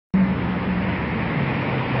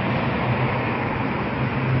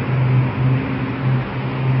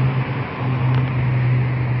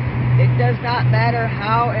not matter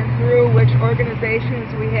how and through which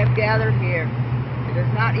organizations we have gathered here. It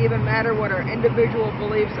does not even matter what our individual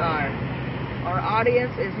beliefs are. Our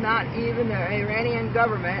audience is not even the Iranian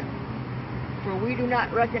government, for we do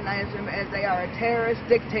not recognize them as they are a terrorist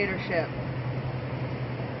dictatorship.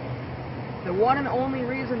 The one and only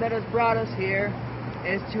reason that has brought us here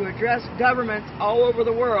is to address governments all over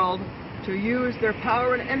the world to use their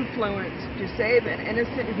power and influence to save an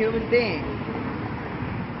innocent human being.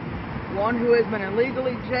 One who has been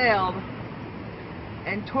illegally jailed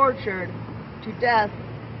and tortured to death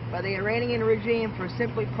by the Iranian regime for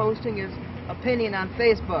simply posting his opinion on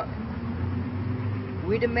Facebook.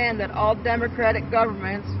 We demand that all democratic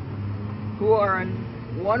governments who are in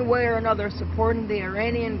one way or another supporting the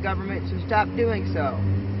Iranian government to stop doing so.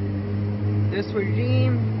 This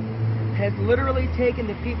regime has literally taken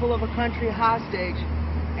the people of a country hostage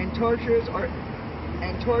and tortures or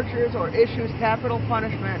issues capital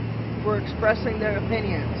punishment for expressing their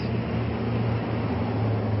opinions.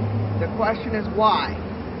 The question is why?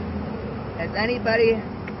 Has anybody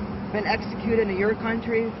been executed in your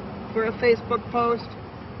country for a Facebook post?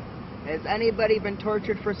 Has anybody been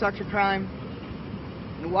tortured for such a crime?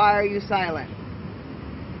 And why are you silent?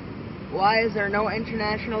 Why is there no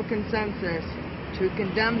international consensus to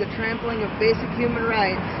condemn the trampling of basic human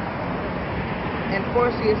rights and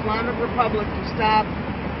force the Islamic Republic to stop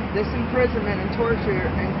this imprisonment and torture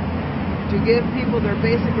and to give people their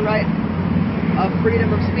basic right of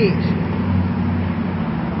freedom of speech?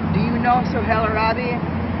 Do you know Soheil Arabi?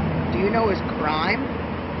 Do you know his crime?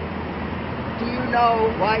 Do you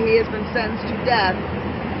know why he has been sentenced to death?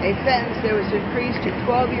 A sentence that was increased to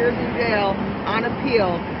 12 years in jail on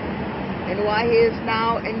appeal, and why he is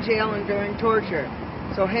now in jail enduring torture.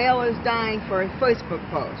 Soheil is dying for a Facebook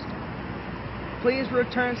post. Please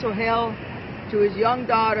return Soheil to his young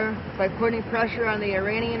daughter by putting pressure on the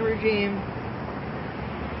Iranian regime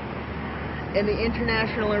in the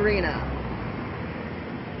international arena,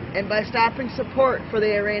 and by stopping support for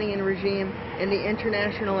the Iranian regime in the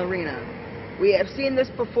international arena. We have seen this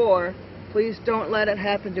before. Please don't let it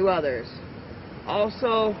happen to others. What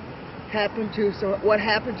happened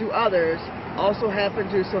to others also happened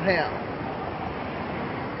to Soheil.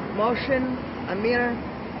 Mohsen Amir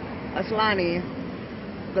Aslani,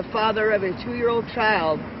 the father of a 2-year-old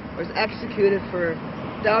child, was executed for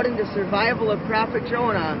doubting the survival of Prophet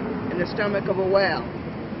Jonah in the stomach of a whale.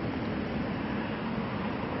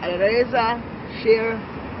 Al-Reza Shir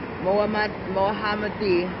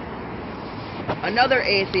Mohammadi, another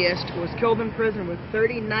atheist, was killed in prison with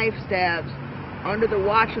 30 knife stabs under the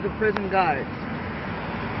watch of the prison guards.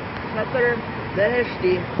 Peter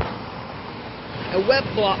Beheshti, a web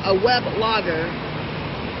blogger,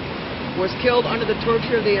 was killed under the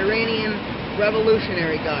torture of the Iranian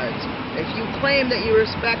Revolutionary Guards. If you claim that you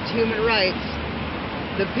respect human rights,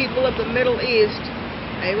 the people of the Middle East,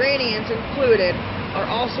 Iranians included, are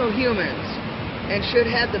also humans and should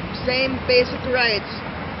have the same basic rights.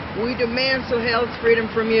 We demand Soheil's freedom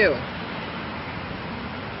from you.